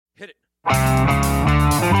Hit it.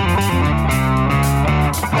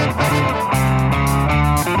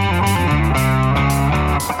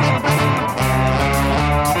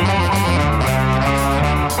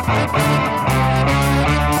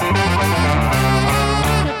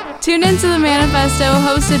 Tune into the Manifesto,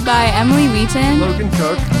 hosted by Emily Wheaton, Logan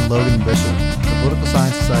Cook, and Logan Bishop, the Political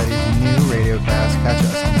Science Society's new radio cast. Catch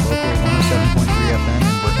us on local 107.3 FM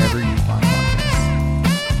and wherever you find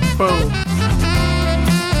podcasts. boom.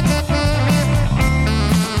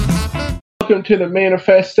 Welcome to the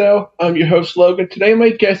Manifesto. I'm your host, Logan. Today my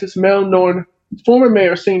guest is Mel Norton, former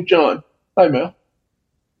mayor of St. John. Hi, Mel.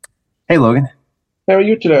 Hey, Logan. How are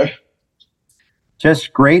you today?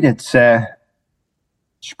 Just great. It's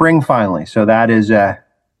spring finally, so that is a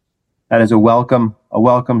welcome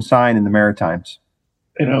sign in the Maritimes.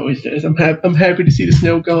 It always is. I'm happy to see the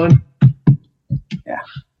snow gone. Yeah.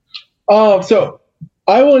 So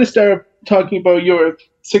I want to start talking about your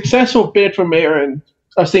successful bid for mayor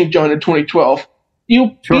of St. John in 2012.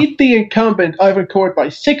 You beat the incumbent Ivan Court by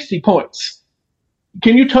 60 points.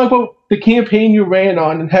 Can you talk about the campaign you ran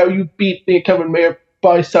on and how you beat the incumbent mayor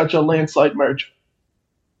by such a landslide margin?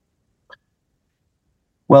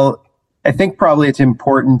 Well, I think probably it's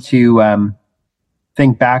important to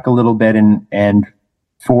think back a little bit, and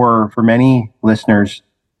for many listeners,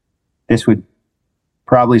 this would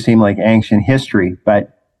probably seem like ancient history,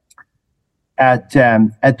 but at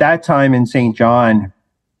that time in St. John,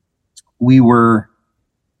 we were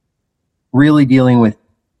really dealing with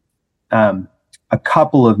a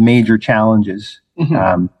couple of major challenges.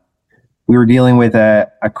 Mm-hmm. We were dealing with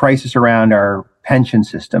a crisis around our pension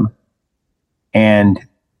system, and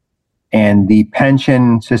the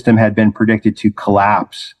pension system had been predicted to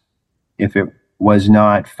collapse if it was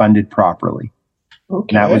not funded properly.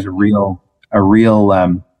 Okay. And that was a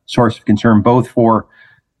real source of concern, both for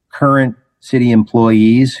current city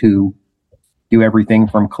employees who do everything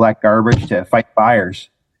from collect garbage to fight fires,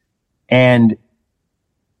 and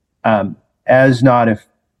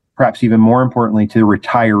perhaps even more importantly, to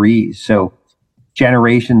retirees. So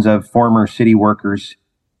generations of former city workers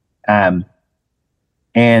and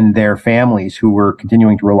their families who were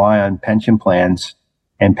continuing to rely on pension plans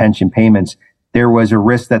and pension payments. There was a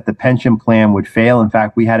risk that the pension plan would fail. In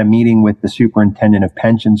fact, we had a meeting with the superintendent of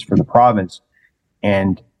pensions for the province,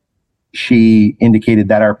 and she indicated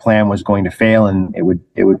that our plan was going to fail and it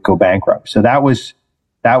would go bankrupt. So that was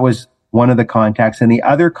one of the contexts. And the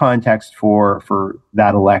other context for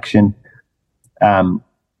that election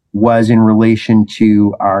was in relation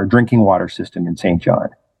to our drinking water system in St. John.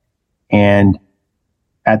 And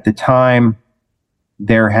at the time,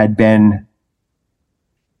 there had been,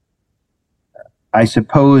 I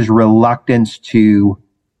suppose, reluctance to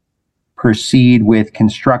proceed with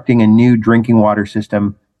constructing a new drinking water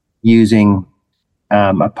system using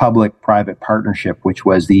a public-private partnership, which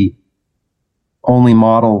was the only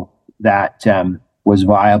model that was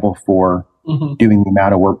viable for doing the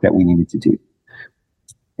amount of work that we needed to do.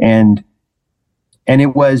 And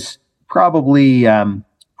it was probably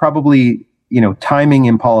timing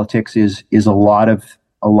in politics is a lot of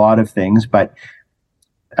things, but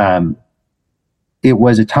it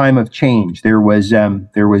was a time of change. It was a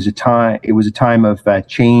time of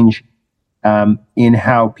change in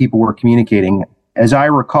how people were communicating. As I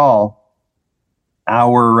recall,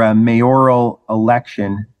 our mayoral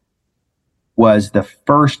election was the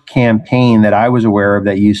first campaign that I was aware of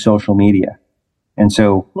that used social media, and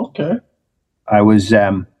so I was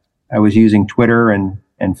using Twitter and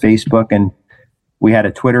Facebook, and we had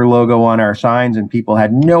a Twitter logo on our signs, and people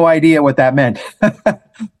had no idea what that meant.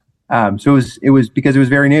 So it was because it was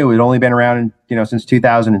very new. It had only been around, since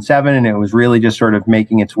 2007, and it was really just sort of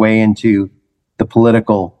making its way into the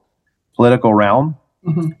political realm.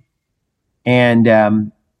 Mm-hmm. And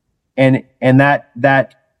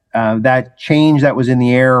that change that was in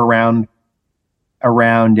the air around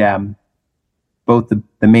both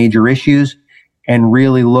the major issues and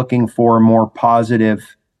really looking for a more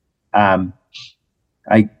positive, I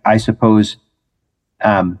suppose,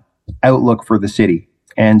 outlook for the city.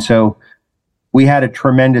 And so we had a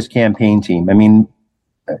tremendous campaign team. I mean,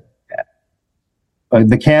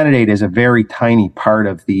 the candidate is a very tiny part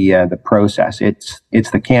of the process. It's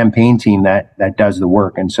the campaign team that does the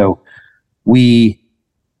work. And so we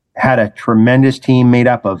had a tremendous team made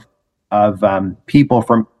up of people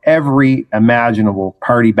from every imaginable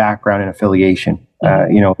party background and affiliation.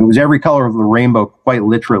 It was every color of the rainbow, quite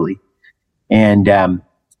literally. And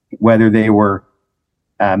whether they were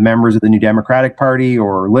members of the New Democratic Party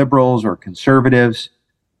or liberals or conservatives,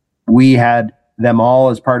 we had them all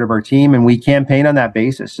as part of our team, and we campaigned on that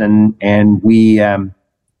basis. And we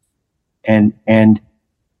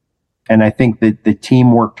I think that the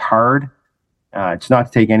team worked hard. It's not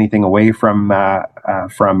to take anything away from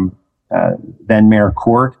then Mayor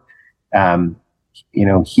Court. He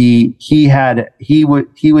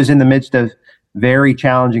was in the midst of very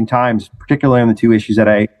challenging times, particularly on the two issues that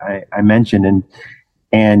I mentioned,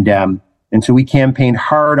 and so we campaigned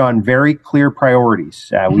hard on very clear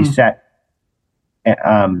priorities. We set,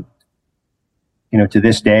 to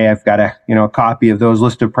this day, I've got a copy of those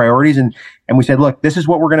list of priorities, and we said, look, this is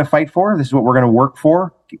what we're going to fight for. This is what we're going to work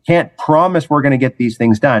for. Can't promise we're going to get these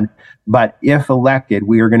things done, but if elected,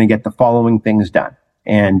 we are going to get the following things done,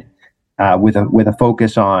 and with a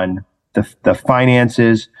focus on the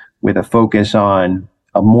finances, with a focus on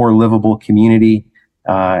a more livable community,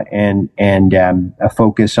 and a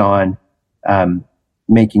focus on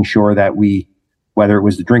making sure that whether it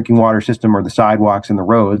was the drinking water system or the sidewalks and the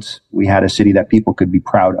roads, we had a city that people could be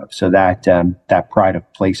proud of. So that pride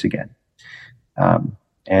of place again.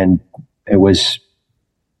 And it was,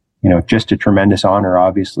 just a tremendous honor.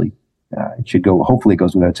 Obviously, hopefully it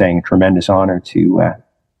goes without saying, a tremendous honor to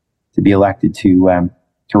be elected to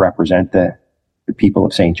represent the people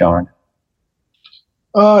of St. John.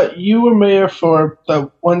 You were mayor for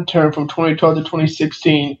the one term from 2012 to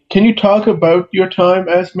 2016. Can you talk about your time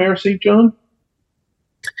as mayor of St. John?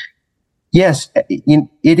 Yes,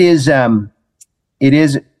 it is.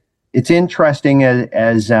 It's interesting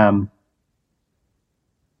as I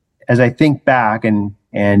think back, and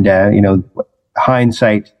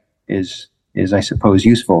hindsight is I suppose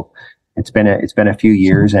useful. It's been a few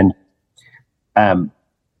years, and I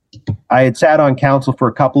had sat on council for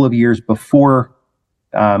a couple of years before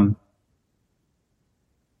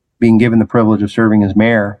being given the privilege of serving as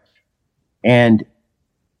mayor. And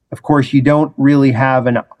of course, you don't really have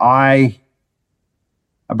a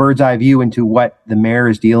bird's eye view into what the mayor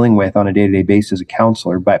is dealing with on a day-to-day basis as a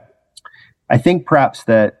councillor. But I think perhaps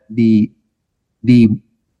that the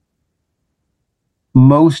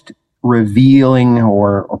most revealing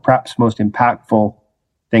or perhaps most impactful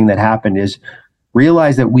thing that happened is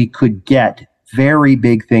realize that we could get very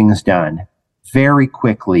big things done very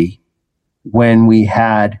quickly when we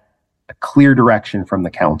had a clear direction from the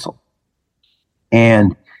council.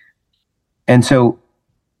 And so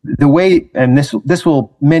the way, and this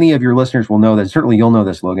will, many of your listeners will know that, certainly you'll know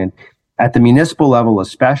this, Logan, at the municipal level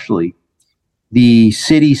especially, the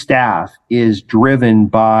city staff is driven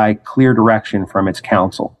by clear direction from its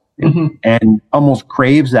council, and almost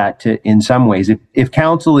craves that in some ways. If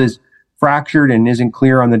council is fractured and isn't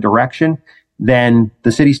clear on the direction, then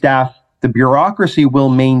the city staff, the bureaucracy will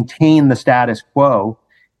maintain the status quo,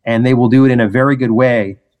 and they will do it in a very good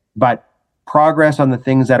way. But progress on the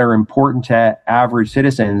things that are important to average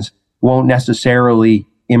citizens won't necessarily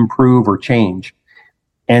improve or change.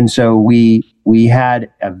 And so we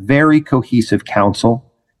had a very cohesive council,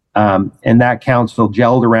 and that council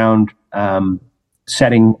gelled around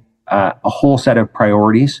setting a whole set of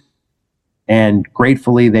priorities. And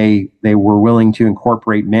gratefully, they were willing to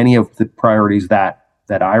incorporate many of the priorities that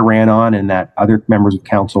I ran on and that other members of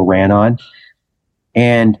council ran on.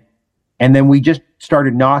 And then we just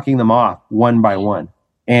started knocking them off one by one.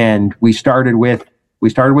 And we started with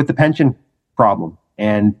the pension problem.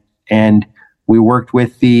 And we worked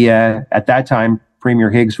with the at that time, Premier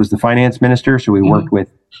Higgs was the finance minister. So we worked with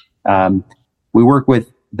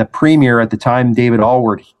the premier at the time, David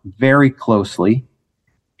Alward, very closely.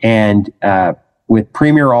 And with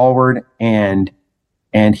Premier Alward and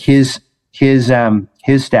his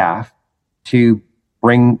staff to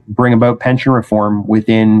bring about pension reform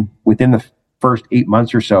within the first 8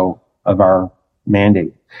 months or so of our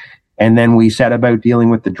mandate. And then we set about dealing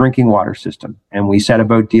with the drinking water system, and we set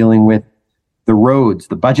about dealing with the roads,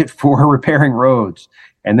 the budget for repairing roads.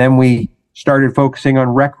 And then we started focusing on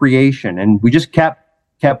recreation, and we just kept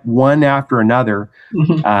one after another,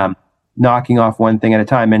 knocking off one thing at a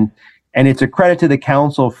time. And it's a credit to the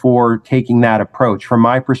council for taking that approach. From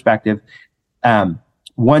my perspective,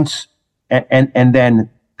 once and then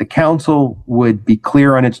the council would be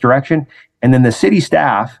clear on its direction, and then the city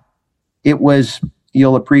staff, it was,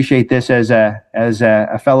 you'll appreciate this as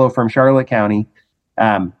a fellow from Charlotte County.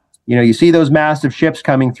 You see those massive ships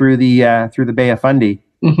coming through the Bay of Fundy,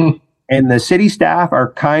 and the city staff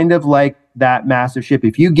are kind of like that massive ship.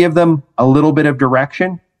 If you give them a little bit of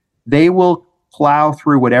direction, they will plow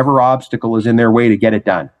through whatever obstacle is in their way to get it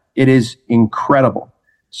done. It is incredible.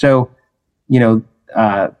 So, the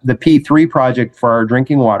P3 project for our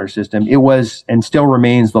drinking water system, it was and still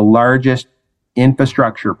remains the largest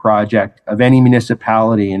infrastructure project of any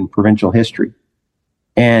municipality in provincial history.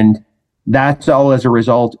 And that's all as a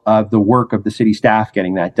result of the work of the city staff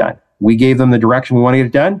getting that done. We gave them the direction we want to get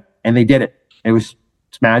it done, and they did it. It's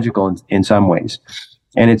magical in some ways.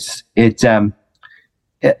 And it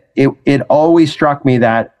always struck me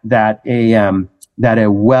that a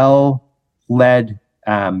well-led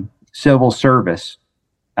civil service,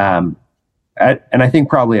 and I think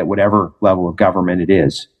probably at whatever level of government it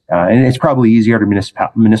is, and it's probably easier at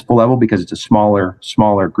a municipal level because it's a smaller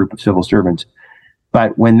group of civil servants.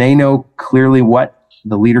 But when they know clearly what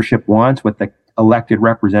the leadership wants, what the elected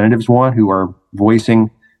representatives want, who are voicing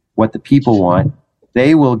what the people want,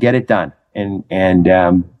 they will get it done. And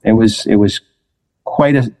it was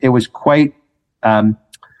quite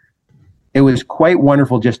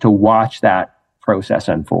wonderful just to watch that process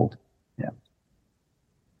unfold. Yeah.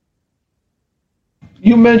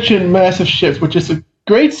 You mentioned massive shifts, which is a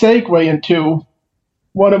great segue into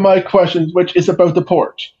one of my questions, which is about the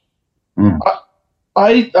port. Mm.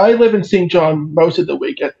 I live in St. John most of the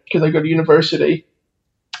week because I go to university,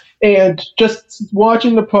 and just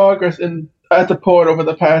watching the progress at the port over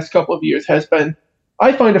the past couple of years I find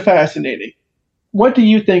it fascinating. What do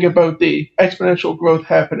you think about the exponential growth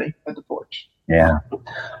happening at the port? Yeah.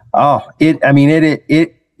 Oh,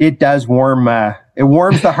 it does warm. It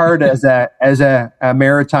warms the heart as a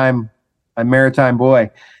maritime boy.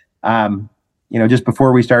 Just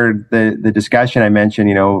before we started the discussion, I mentioned,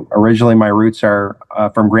 originally my roots are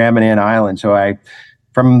from Grand Manan Island. So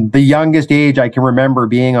from the youngest age, I can remember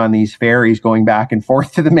being on these ferries going back and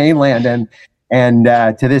forth to the mainland. And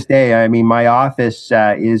to this day, I mean, my office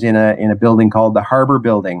is in a building called the Harbor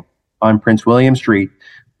Building on Prince William Street,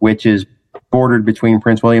 which is bordered between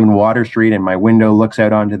Prince William and Water Street. And my window looks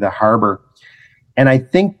out onto the harbor. And I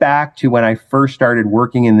think back to when I first started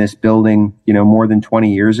working in this building, more than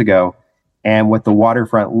 20 years ago, and what the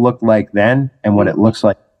waterfront looked like then and what it looks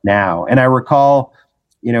like now. And I recall,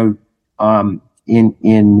 in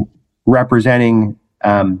representing,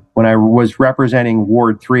 when I was representing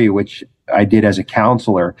Ward 3, which I did as a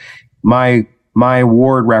counselor, my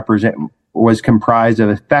ward was comprised of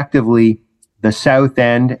effectively the south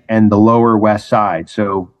end and the lower west side.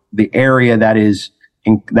 So the area that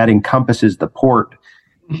encompasses the port.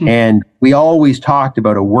 Mm-hmm. And we always talked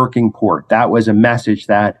about a working port. That was a message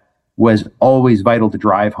that was always vital to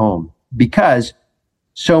drive home because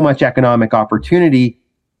so much economic opportunity.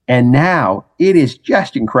 And now it is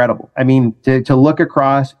just incredible. I mean, to look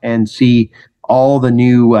across and see all the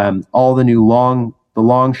new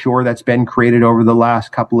longshore that's been created over the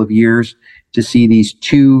last couple of years, to see these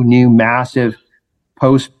two new massive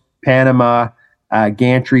post-Panama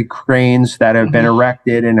gantry cranes that have been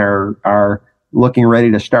erected and are looking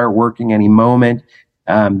ready to start working any moment.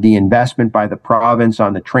 The investment by the province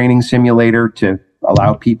on the training simulator to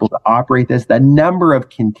allow people to operate this, the number of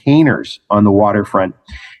containers on the waterfront.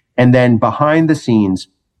 And then behind the scenes,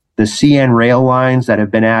 the CN rail lines that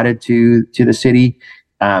have been added to the city,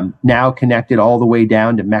 now connected all the way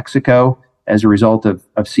down to Mexico as a result of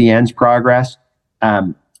CN's progress.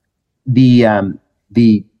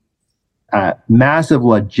 The massive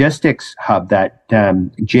logistics hub that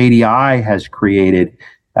JDI has created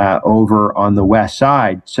over on the west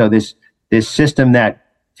side. So this system that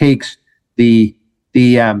takes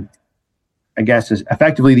I guess is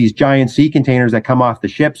effectively these giant sea containers that come off the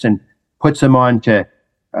ships and puts them onto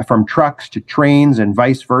from trucks to trains and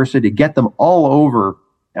vice versa to get them all over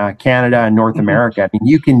Canada and North America. I mean,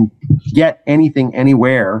 you can get anything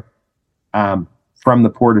anywhere from the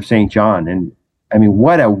Port of St. John. And I mean,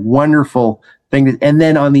 what a wonderful thing. And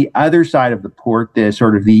then on the other side of the port, the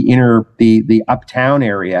sort of the uptown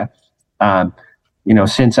area,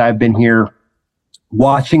 since I've been here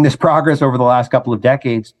watching this progress over the last couple of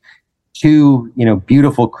decades, two,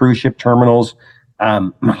 beautiful cruise ship terminals,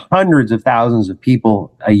 hundreds of thousands of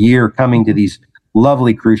people a year coming to these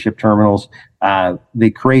lovely cruise ship terminals,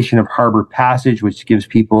 the creation of Harbor Passage, which gives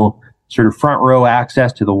people sort of front row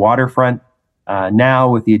access to the waterfront. Now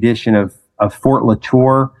with the addition of Fort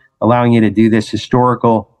Latour, allowing you to do this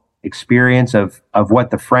historical experience of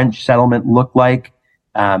what the French settlement looked like.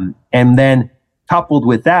 And then coupled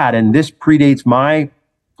with that, and this predates my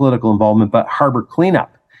political involvement, but harbor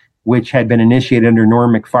cleanup, which had been initiated under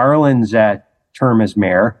Norm McFarland's term as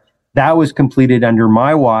mayor. That was completed under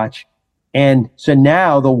my watch. And so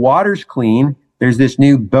now the water's clean. There's this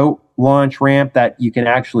new boat launch ramp that you can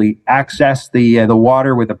actually access the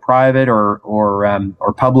water with a private or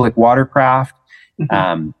public watercraft.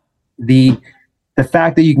 Mm-hmm. The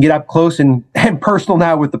fact that you can get up close and personal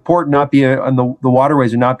now with the port, not be on the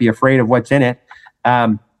waterways and not be afraid of what's in it.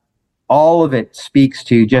 All of it speaks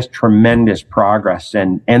to just tremendous progress.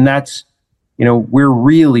 And that's, we're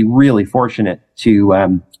really, really fortunate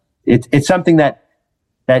to, it's something that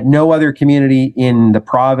no other community in the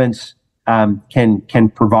province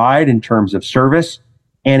can provide in terms of service.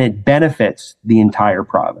 and it benefits the entire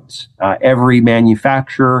province. Every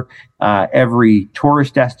manufacturer, every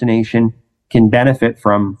tourist destination can benefit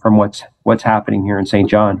from what's happening here in St.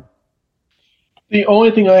 John. The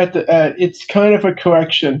only thing I have to add, it's kind of a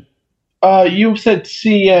correction. You said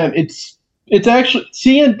CN. It's actually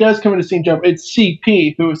CN does come into St. John. It's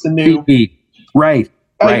CP who is the new. CP, right?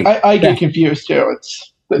 I get confused too.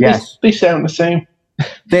 They sound the same.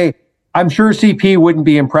 I'm sure CP wouldn't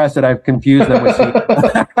be impressed that I've confused them with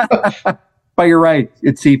CP. But you're right,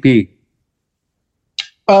 it's CP.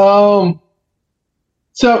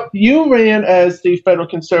 So you ran as the federal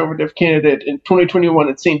Conservative candidate in 2021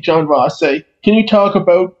 at St. John Rothsay. Can you talk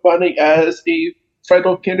about running as a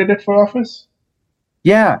federal candidate for office?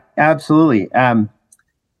 Yeah, absolutely.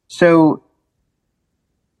 So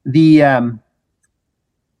the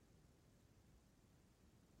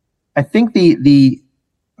I think the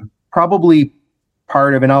probably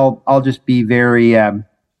part of, and I'll just be very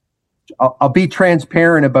I'll be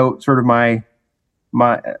transparent about sort of my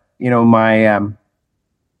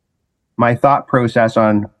thought process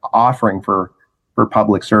on offering for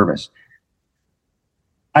public service.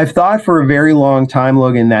 I've thought for a very long time,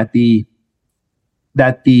 Logan, that the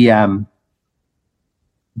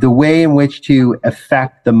way in which to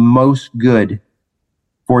affect the most good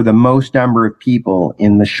for the most number of people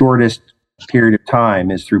in the shortest period of time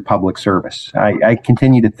is through public service. I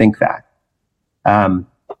continue to think that.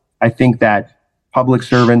 I think that public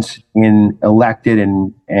servants in elected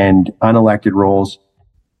and unelected roles,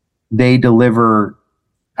 they deliver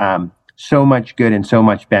so much good and so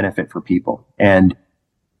much benefit for people. And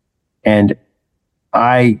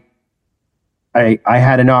I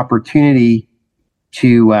had an opportunity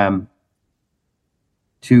to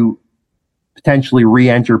potentially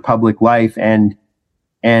re-enter public life and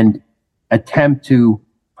attempt to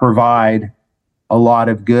provide a lot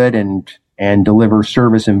of good and deliver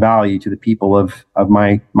service and value to the people of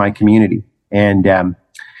my community. And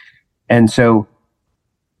so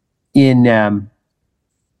in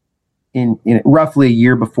roughly a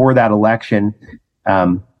year before that election,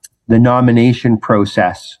 the nomination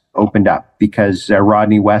process opened up because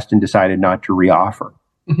Rodney Weston decided not to reoffer.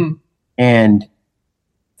 Mm-hmm. And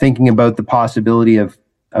thinking about the possibility of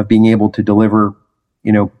being able to deliver,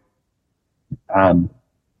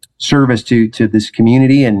 service to this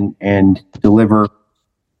community and deliver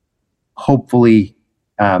hopefully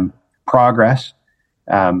progress.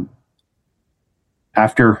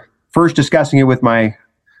 After first discussing it with my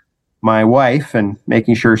wife and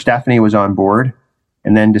making sure Stephanie was on board,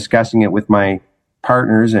 and then discussing it with my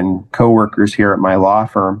partners and coworkers here at my law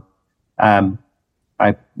firm,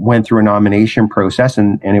 I went through a nomination process,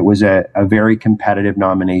 and it was a very competitive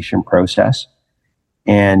nomination process,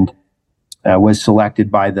 and was selected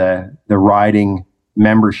by the riding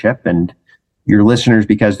membership. And your listeners,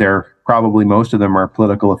 because they're probably most of them are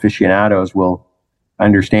political aficionados, will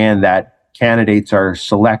understand that candidates are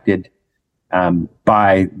selected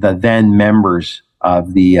by the then members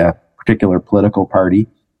of the particular political party.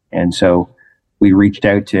 And so we reached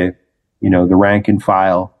out to, the rank and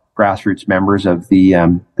file grassroots members of the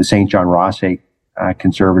St. John Rothsay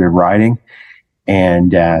conservative riding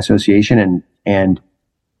and association, and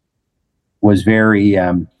was very,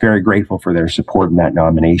 very grateful for their support in that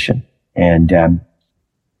nomination. And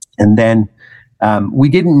then we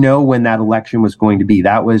didn't know when that election was going to be.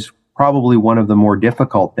 That was probably one of the more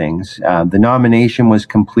difficult things. The nomination was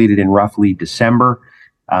completed in roughly December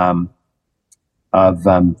of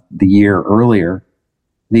the year earlier.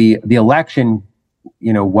 The election,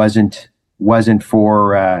 wasn't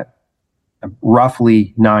for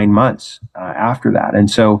roughly 9 months after that,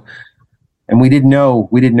 and we didn't know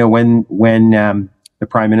when the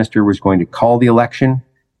Prime Minister was going to call the election.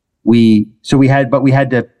 We had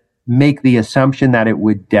to make the assumption that it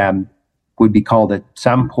would be called at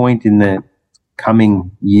some point in the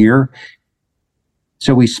coming year.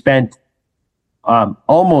 So we spent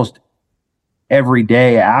almost every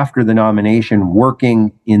day after the nomination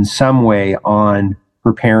working in some way on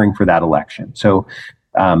preparing for that election. So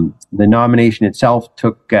the nomination itself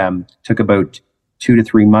took about 2 to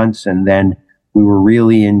 3 months, and then we were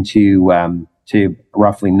really into to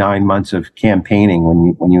roughly 9 months of campaigning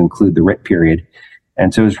when you include the writ period.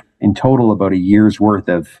 And so it was in total about a year's worth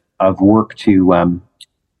of work to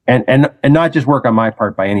and not just work on my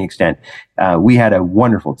part by any extent. We had a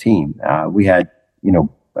wonderful team. We had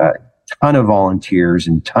a ton of volunteers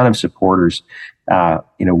and ton of supporters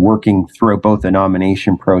working throughout both the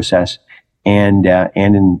nomination process and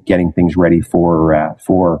in getting things ready for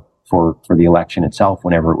the election itself,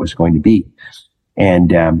 whenever it was going to be.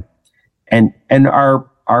 And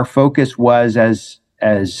our focus was,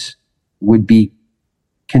 as would be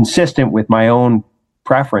consistent with my own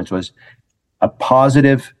preference, was a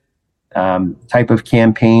positive type of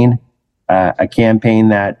campaign, a campaign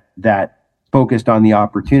that focused on the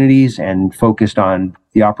opportunities and focused on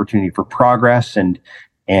the opportunity for progress and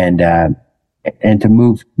to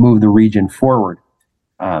move the region forward.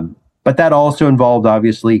 But that also involved,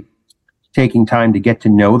 obviously, taking time to get to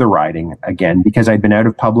know the riding again, because I'd been out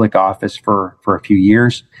of public office for a few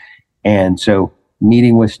years. And so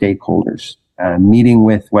meeting with stakeholders, meeting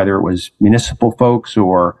with whether it was municipal folks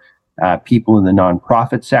or people in the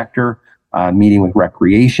nonprofit sector, meeting with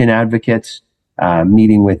recreation advocates,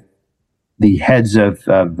 meeting with the heads of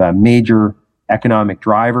major economic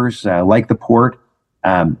drivers like the port,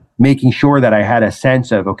 making sure that I had a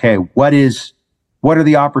sense of, okay, what are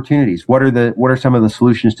the opportunities? What are some of the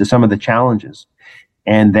solutions to some of the challenges?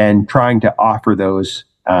 And then trying to offer those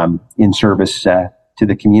in service to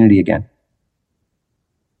the community again.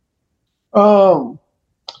 The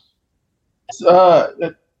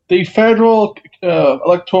Federal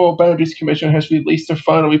Electoral Boundaries Commission has released their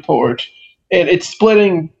final report, and it's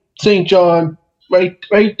splitting St. John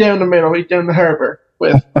right down the middle, right down the harbor,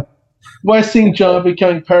 with West St. John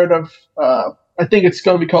becoming part of, I think it's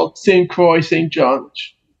going to be called St. Croix St. John,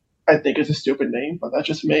 which I think is a stupid name, but that's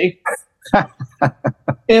just me.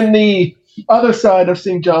 And the other side of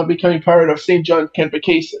St. John becoming part of St. John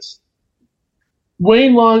Canvacasis.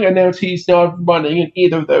 Wayne Long announced he's not running in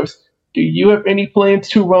either of those. Do you have any plans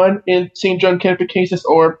to run in St. John Canvacasis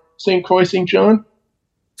or St. Croix St. John?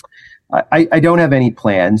 I don't have any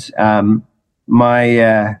plans.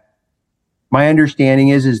 My understanding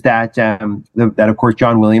is that that of course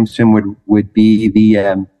John Williamson would be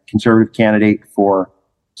the Conservative candidate for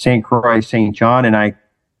St. Croix St. John, and I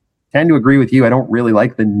tend to agree with you. I don't really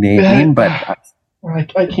like the name, but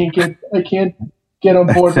I can't get on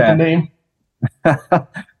board with the name.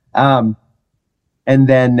 And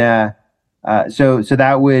then so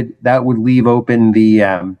that would leave open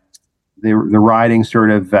the riding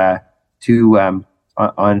sort of to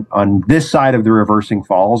on this side of the Reversing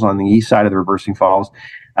Falls, on the east side of the Reversing Falls.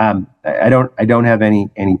 I don't have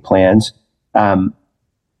any plans. I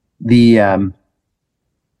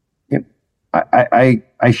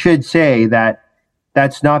should say that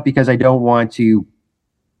that's not because I don't want to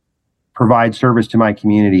provide service to my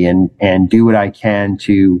community and do what I can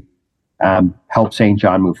to help St.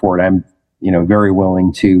 John move forward. I'm very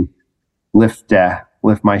willing to lift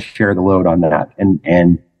my share of the load on that,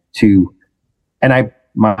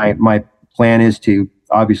 my plan is to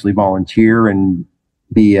obviously volunteer and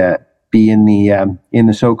be in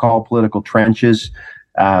the so-called political trenches.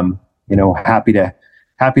 Happy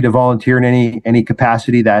to volunteer in any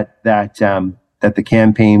capacity that the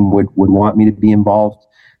campaign would want me to be involved.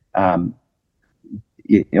 I've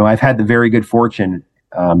had the very good fortune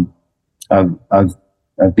of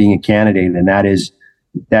being a candidate, and that is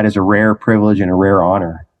a rare privilege and a rare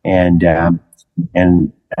honor, and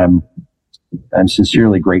I'm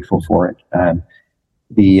sincerely grateful for it.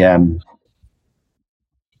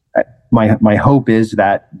 My hope is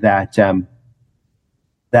that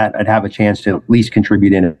I'd have a chance to at least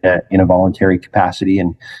contribute in a voluntary capacity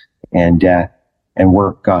and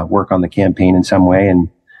work on the campaign in some way, and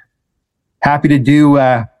happy to do.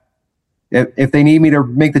 If they need me to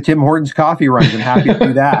make the Tim Hortons coffee runs, I'm happy to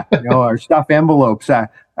do that. Or stuff envelopes.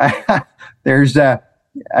 There's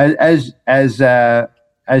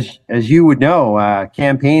as you would know,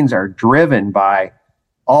 campaigns are driven by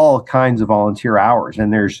all kinds of volunteer hours,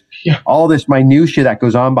 and there's all this minutia that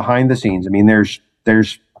goes on behind the scenes. I mean, there's going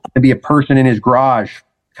to be a person in his garage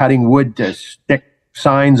cutting wood to stick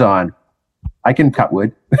signs on. I can cut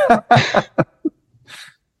wood.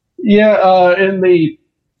 In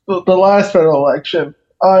the last federal election,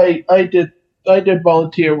 I did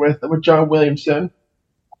volunteer with John Williamson,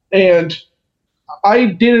 and I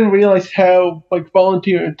didn't realize how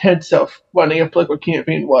volunteer intensive running a political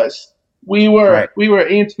campaign was. We were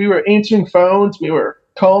answering phones, we were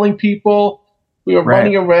calling people, we were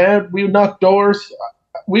running around, we would knock doors.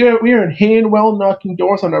 We were in Hanwell knocking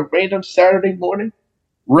doors on a random Saturday morning.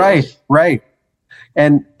 Right.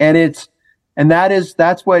 And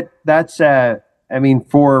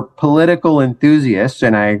for political enthusiasts,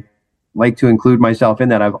 and I like to include myself in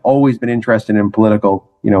that, I've always been interested in political,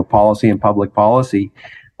 policy and public policy.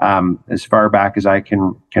 As far back as I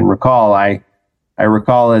can recall, I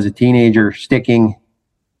recall as a teenager sticking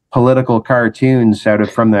political cartoons at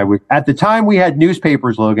the time we had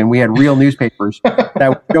newspapers, Logan. We had real newspapers that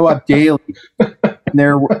would go up daily, and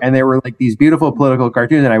there were like these beautiful political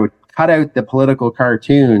cartoons, and I would cut out the political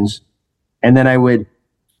cartoons, and then I would,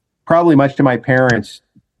 probably much to my parents'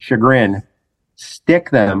 chagrin,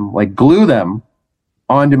 stick them, glue them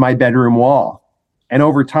onto my bedroom wall. And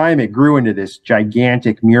over time, it grew into this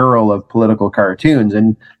gigantic mural of political cartoons.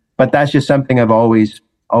 But that's just something I've always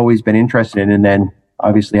been interested in. And then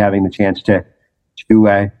obviously having the chance to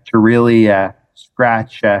really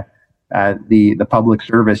scratch the public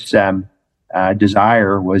service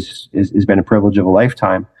desire has been a privilege of a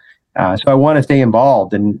lifetime. So I want to stay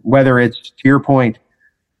involved, and whether it's, to your point,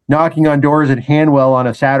 knocking on doors at Hanwell on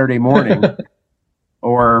a Saturday morning,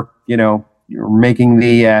 or you're making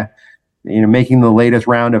the latest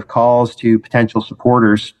round of calls to potential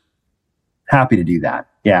supporters, happy to do that.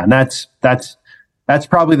 Yeah, and that's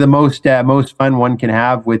probably the most fun one can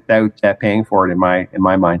have without paying for it in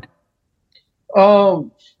my mind.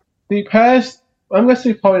 The past, I'm gonna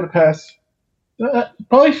say probably the past,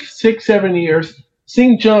 probably 6-7 years,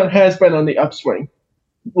 St. John has been on the upswing.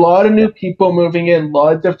 A lot of new people moving in, a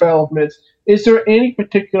lot of developments. Is there any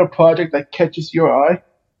particular project that catches your eye?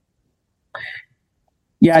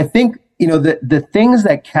 Yeah, I think the things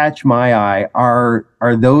that catch my eye are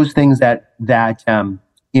those things that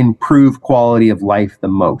improve quality of life the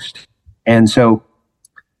most. And so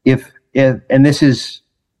if and this is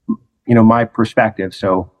my perspective,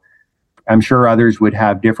 so I'm sure others would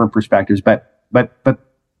have different perspectives, but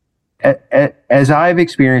as I've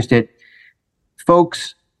experienced it,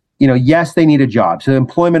 folks, yes, they need a job. So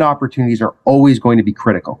employment opportunities are always going to be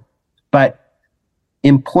critical. But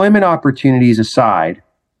employment opportunities aside,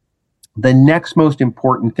 the next most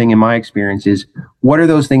important thing in my experience is, what are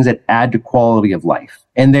those things that add to quality of life?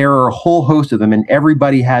 And there are a whole host of them, and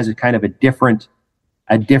everybody has a kind of a different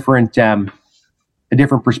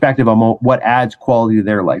perspective on what adds quality to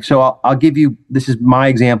their life. So I'll give you, this is my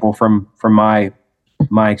example from my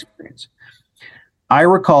experience. I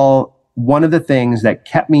recall one of the things that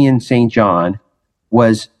kept me in St. John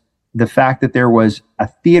was the fact that there was a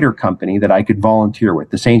theater company that I could volunteer with,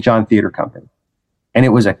 the St. John Theater Company. And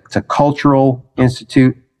it's a cultural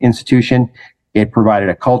institution. It provided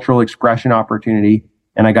a cultural expression opportunity,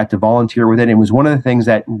 and I got to volunteer with it. It was one of the things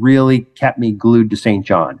that really kept me glued to St.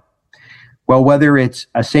 John. Well, whether it's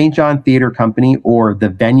a St. John Theater Company or the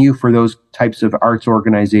venue for those types of arts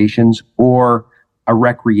organizations, or a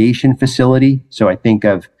recreation facility. So I think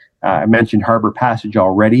of, I mentioned Harbor Passage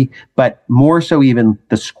already, but more so even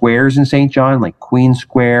the squares in St. John, like Queen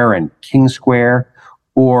Square and King Square,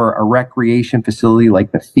 or a recreation facility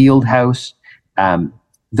like the Field House.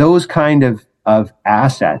 Those kind of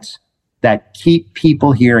assets that keep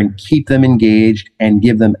people here and keep them engaged and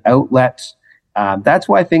give them outlets. That's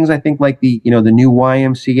why things, I think, like the new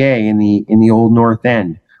YMCA in the Old North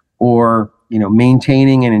End, or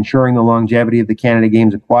maintaining and ensuring the longevity of the Canada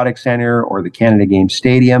Games Aquatic Centre or the Canada Games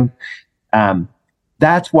Stadium.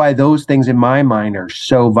 That's why those things in my mind are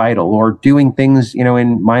so vital. Or doing things,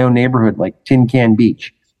 in my own neighborhood, like Tin Can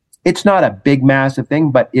Beach. It's not a big, massive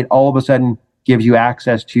thing, but it all of a sudden gives you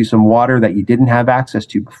access to some water that you didn't have access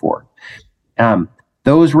to before.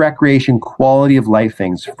 Those recreation quality of life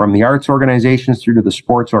things, from the arts organizations through to the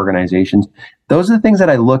sports organizations, those are the things that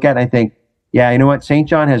I look at and I think, yeah, you know what? St.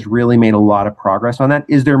 John has really made a lot of progress on that.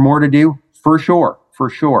 Is there more to do? For sure.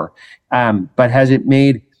 But has it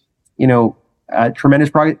made, tremendous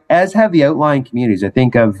progress? As have the outlying communities. I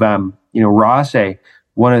think of, Rossay.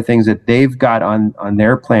 One of the things that they've got on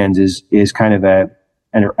their plans is kind of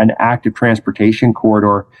an active transportation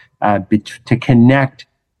corridor to connect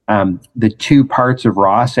the two parts of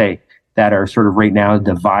Rossay that are sort of right now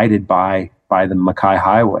divided by the Mackay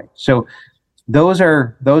Highway. So those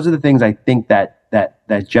are the things I think that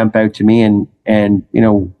jump out to me, and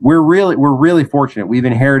we're really fortunate. We've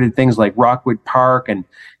inherited things like Rockwood Park,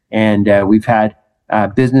 and we've had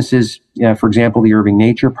businesses, for example, the Irving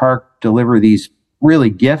Nature Park, deliver these really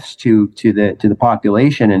gifts to the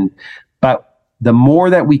population. But the more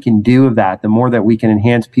that we can do of that, the more that we can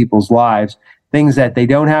enhance people's lives, things that you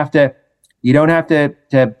don't have to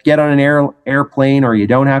get on an airplane, or you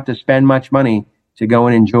don't have to spend much money to go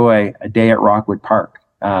and enjoy a day at Rockwood Park.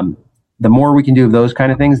 The more we can do of those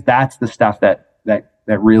kind of things, that's the stuff that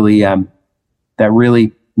really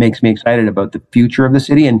makes me excited about the future of the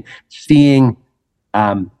city, and seeing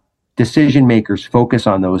decision makers focus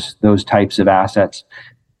on those types of assets.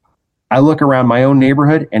 I look around my own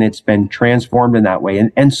neighborhood, and it's been transformed in that way.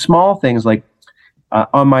 And small things like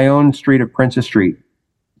on my own street of Princess Street,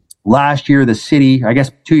 last year, the city, I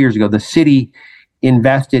guess 2 years ago, the city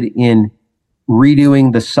invested in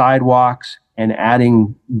redoing the sidewalks and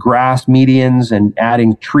adding grass medians and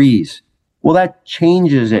adding trees. Well, that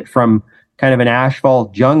changes it from kind of an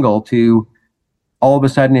asphalt jungle to, all of a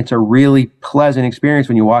sudden, it's a really pleasant experience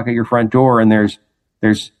when you walk out your front door and there's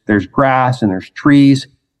grass and there's trees,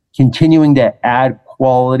 continuing to add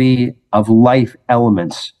quality of life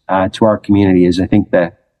elements to our community is, I think,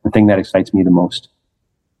 the thing that excites me the most.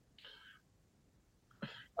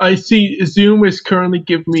 I see Zoom is currently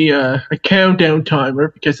giving me a countdown timer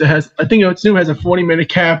because I think Zoom has a 40-minute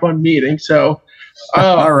cap on meetings. So,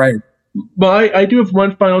 all right. I do have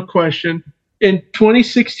one final question. In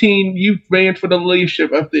 2016, you ran for the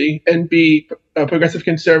leadership of the NB Progressive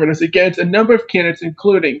Conservatives against a number of candidates,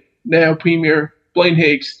 including now Premier Blaine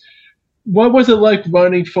Higgs. What was it like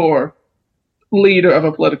running for leader of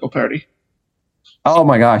a political party? Oh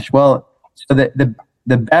my gosh! Well, so the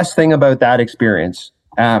best thing about that experience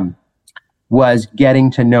was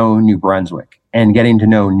getting to know New Brunswick and getting to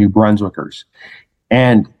know New Brunswickers.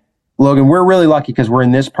 And Logan, we're really lucky because we're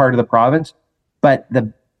in this part of the province, but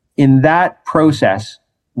in that process,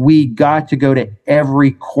 we got to go to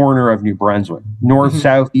every corner of New Brunswick, north,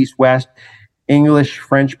 south, east, west, English,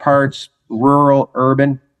 French parts, rural,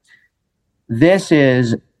 urban. This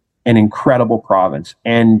is an incredible province.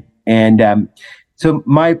 And so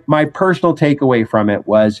my personal takeaway from it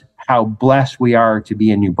was how blessed we are to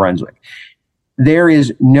be in New Brunswick. There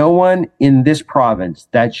is no one in this province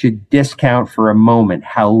that should discount for a moment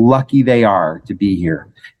how lucky they are to be here.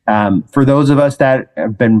 For those of us that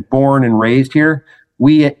have been born and raised here,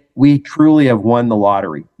 we truly have won the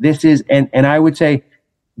lottery. This is, and I would say,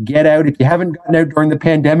 get out. If you haven't gotten out during the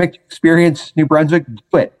pandemic to experience New Brunswick,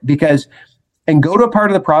 do it, and go to a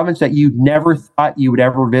part of the province that you never thought you would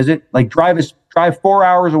ever visit. Like drive 4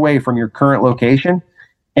 hours away from your current location,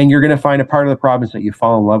 and you're going to find a part of the province that you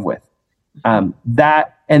fall in love with. And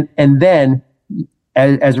then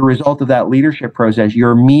as a result of that leadership process,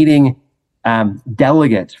 you're meeting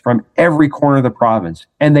delegates from every corner of the province,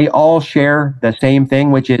 and they all share the same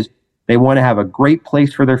thing, which is they want to have a great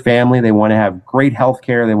place for their family. They want to have great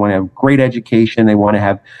healthcare. They want to have great education. They want to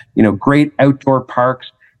have, great outdoor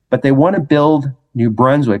parks, but they want to build New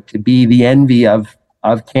Brunswick to be the envy of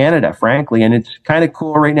Canada, frankly. And it's kind of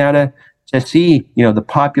cool right now to see, the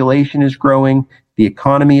population is growing, the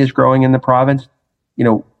economy is growing in the province,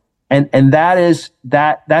 and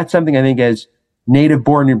that's something I think as native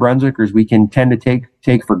born New Brunswickers, we can tend to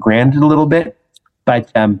take for granted a little bit,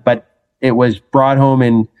 but it was brought home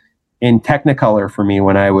in Technicolor for me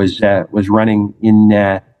when I was running in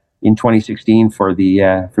 2016 for the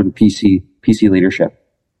PC leadership.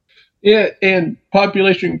 Yeah, and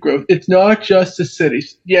population growth. It's not just the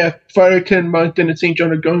cities. Yeah, Fredericton, Moncton, and St.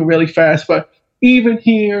 John are going really fast, but even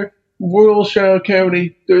here, rural Charlotte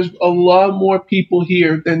County, there's a lot more people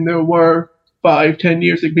here than there were 5-10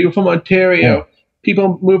 years ago. People from Ontario,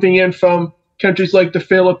 people moving in from countries like the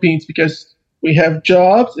Philippines because we have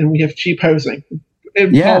jobs and we have cheap housing.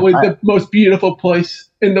 And probably the most beautiful place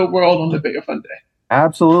in the world on the Bay of Fundy.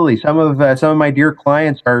 Absolutely. Some of my dear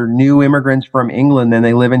clients are new immigrants from England, and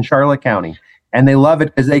they live in Charlotte County, and they love it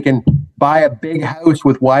because they can buy a big house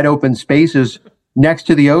with wide open spaces next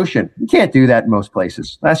to the ocean. You can't do that in most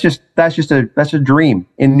places. That's just a dream.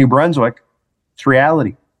 In New Brunswick, it's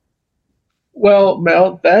reality. Well,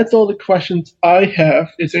 Mel, that's all the questions I have.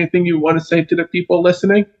 Is there anything you want to say to the people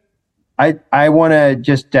listening? I want to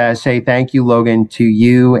just say thank you, Logan, to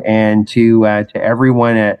you and to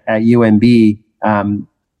everyone at UNB,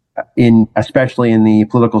 especially in the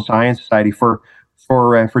Political Science Society for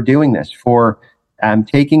doing this, for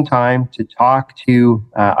taking time to talk to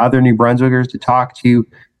other New Brunswickers, to talk to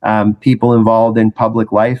people involved in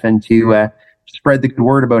public life, and to spread the good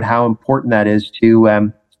word about how important that is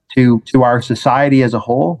to our society as a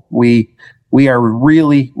whole. We are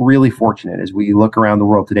really, really fortunate as we look around the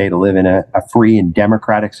world today to live in a free and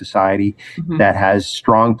democratic society that has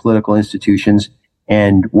strong political institutions.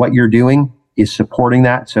 And what you're doing is supporting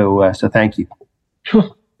that. So thank you.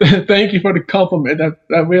 Thank you for the compliment.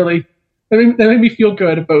 That made me feel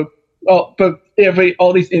good about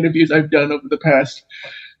all these interviews I've done over the past,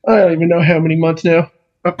 I don't even know how many months now.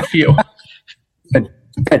 A few. Good.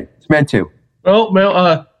 It's meant to. Well,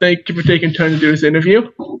 Mel, thank you for taking time to do this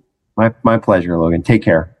interview. My pleasure, Logan. Take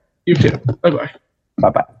care. You too. Bye-bye.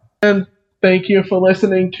 Bye-bye. And thank you for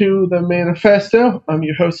listening to the Manifesto. I'm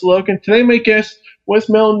your host, Logan. Today, my guest was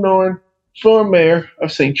Mel Norton, former mayor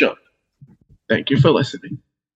of St. John. Thank you for listening.